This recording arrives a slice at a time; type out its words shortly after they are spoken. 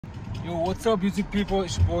Yo, what's up, YouTube people?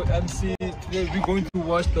 It's your boy MC. Today we're going to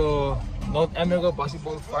watch the North America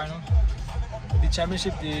basketball final. The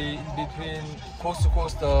championship in between coast to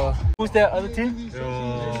coast. Who's that other team?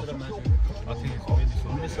 I think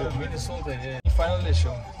it's Minnesota. Yeah. Final they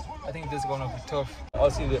show. I think this is gonna be tough.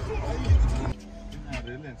 I'll see you there.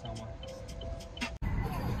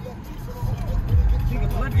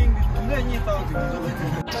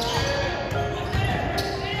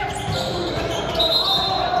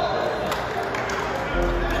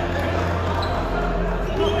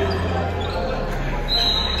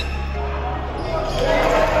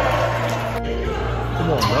 Come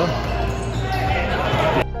on, bro.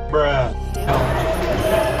 Bruh.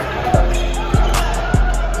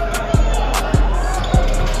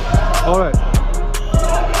 All right.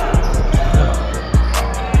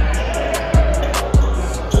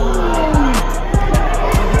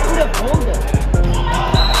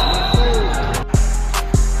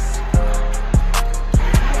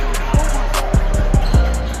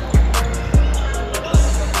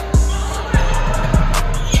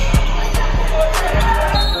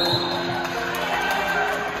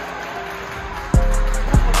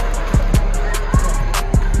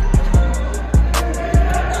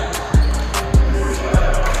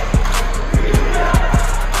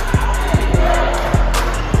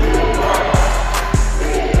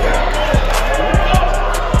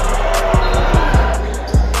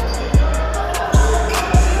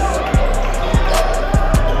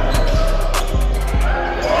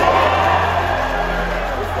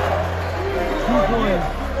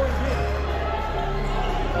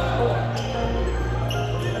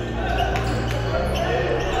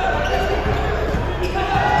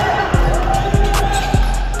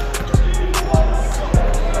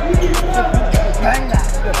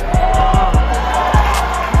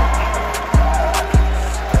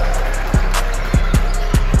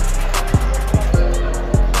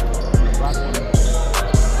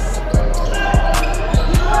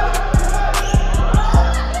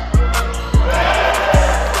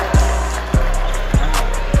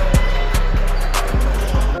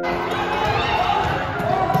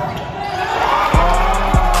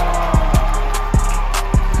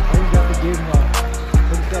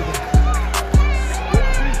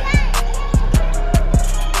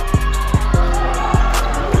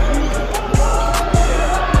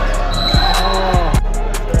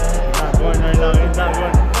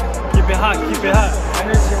 Keep it hot.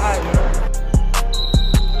 Energy high, you know.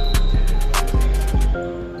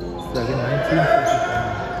 Second 19.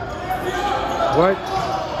 What?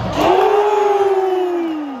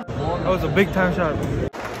 That was a big time shot.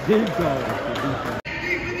 Big time.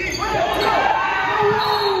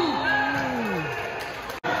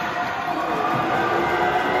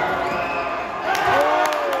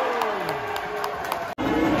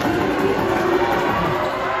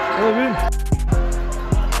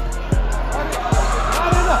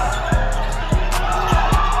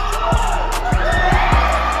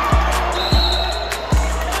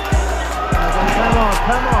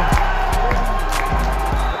 Come on.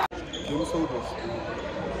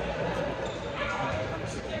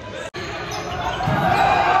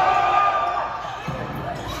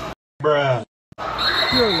 Bruh.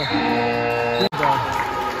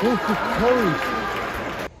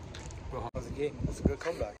 Bro, how's the game? It's a good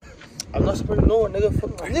comeback. I'm not supposed to know, nigga.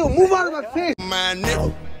 Nigga, move out of my face. My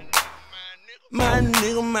nigga. My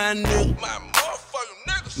motherfucking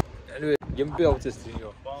niggas. Anyway, game play of this thing,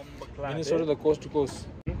 yo. Minnesota, the coast to coast.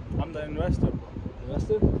 I'm the investor, bro.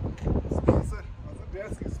 Investor? Sponsor.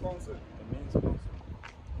 That's sponsor. The main sponsor.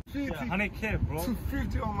 50. Yeah, 100K, bro.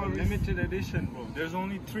 250 on my wrist. Limited edition, bro. There's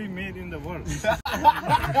only 3 made in the world.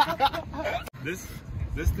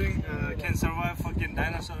 This thing can survive fucking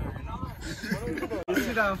dinosaur, you know? You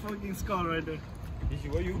see that fucking skull right there?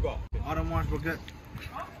 What you got? Audemars Baguette.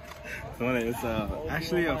 So it's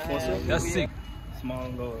actually a fossil. That's sick. Small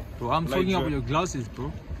little. Bro, I'm talking about your glasses,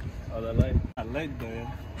 bro. Oh, the light. I like that,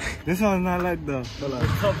 yeah. This one's not like the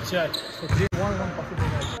top check.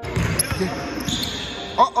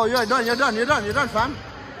 Oh, you're done, fam.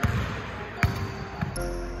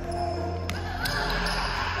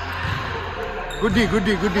 Good D.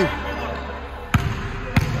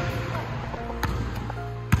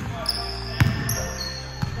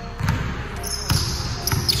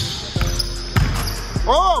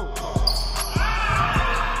 Oh!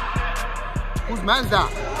 Whose man's that?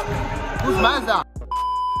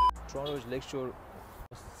 Toronto's Lakeshore,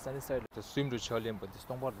 sunny side. The swim to Charlie, but this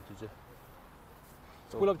don't bother to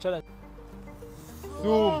so pull up challenge.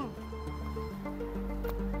 Zoom.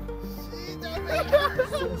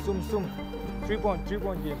 Zoom. 3 point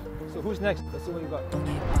game. So who's next? Let's see what you got.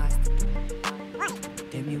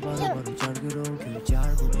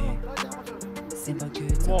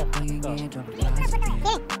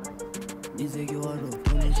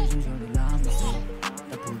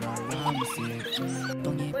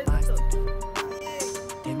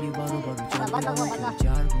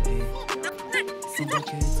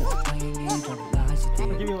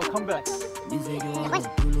 I'll give you a comeback.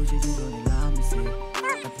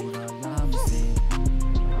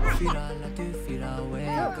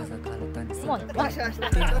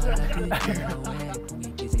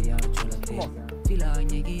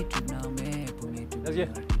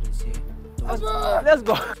 Let's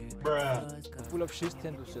go. Full of shit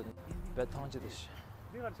ten düştü. Beton çıkış.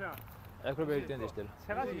 Acrobat ten düştü.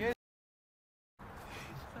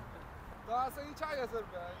 Daha sen hiç ayasın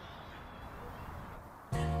be.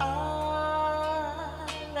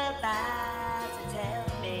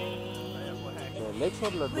 Legs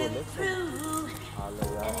or laddu? Legs.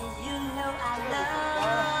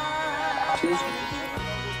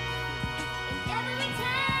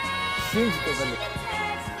 Seems to be.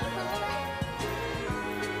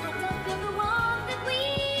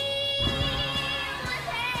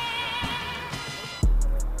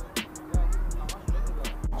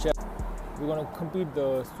 We're gonna compete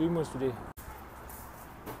the swimmers today.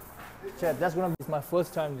 Chat, that's gonna be my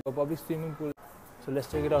first time to a public swimming pool. So let's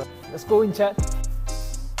check it out. Let's go in, chat.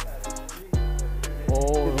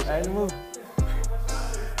 Oh, animal.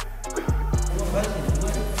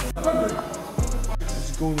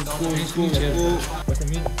 Let's go. What's the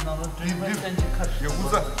mean?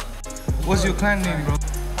 What's your clan name, bro?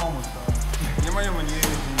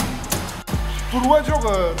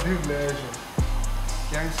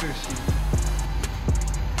 Gangster shit.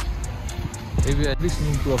 Maybe at least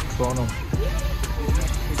swimming pool of Toronto.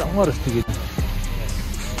 Somewhere to get.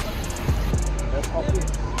 That's awesome.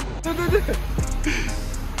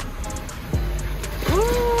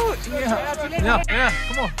 Yeah,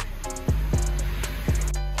 come on.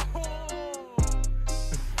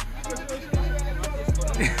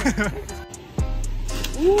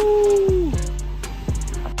 Woo!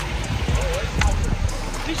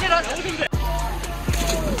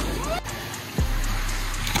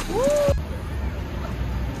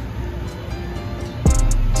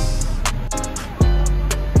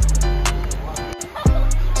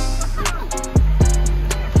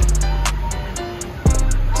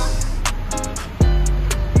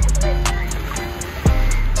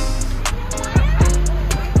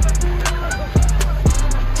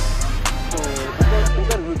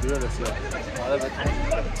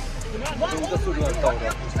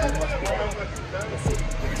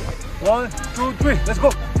 One, two, three, let's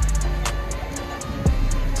go.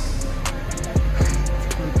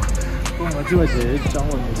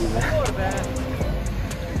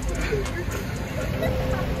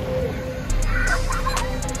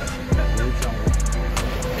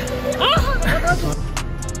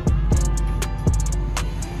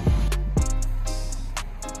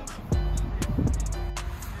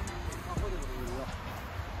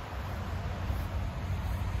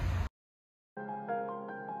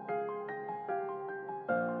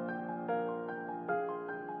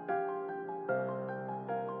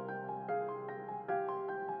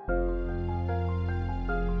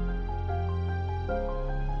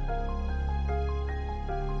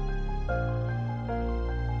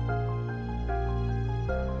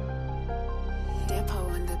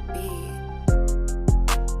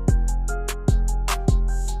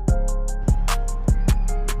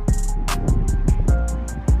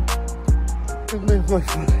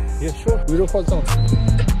 Yeah, sure. We don't fall down.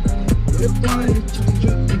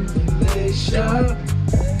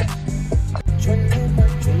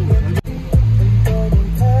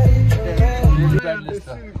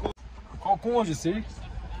 Comment je sais?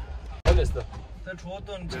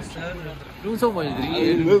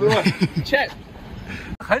 Chat.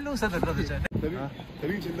 Hello, sir.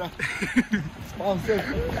 Sponsor.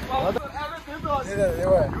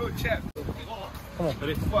 Yo, chat. Come on.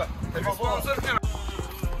 Ready? What? Sponsor.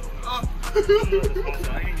 I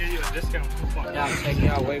can give you a discount. Yeah, I'm checking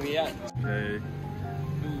out where we at. Okay.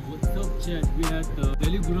 What's up, chat? We at the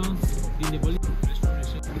Delhi grounds in the Bali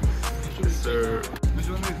restauration. Yes, sir. Which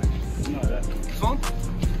one is it? No, that. This one?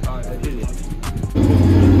 I did it.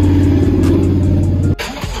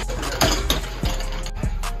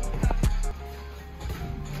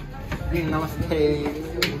 Namaste.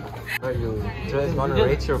 Are you just want to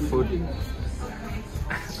rate your food?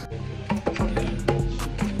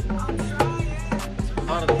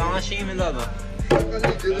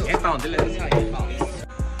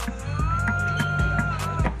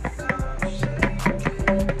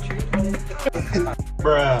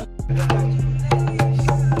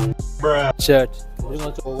 Chat.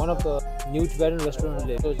 Also one of the new Tibetan restaurants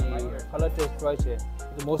there. So the color taste twice here.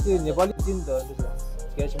 It's mostly Nepali in the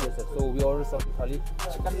sketch method. So we ordered some thali.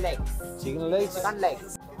 Chicken legs. Chicken legs. Chicken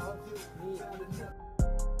legs.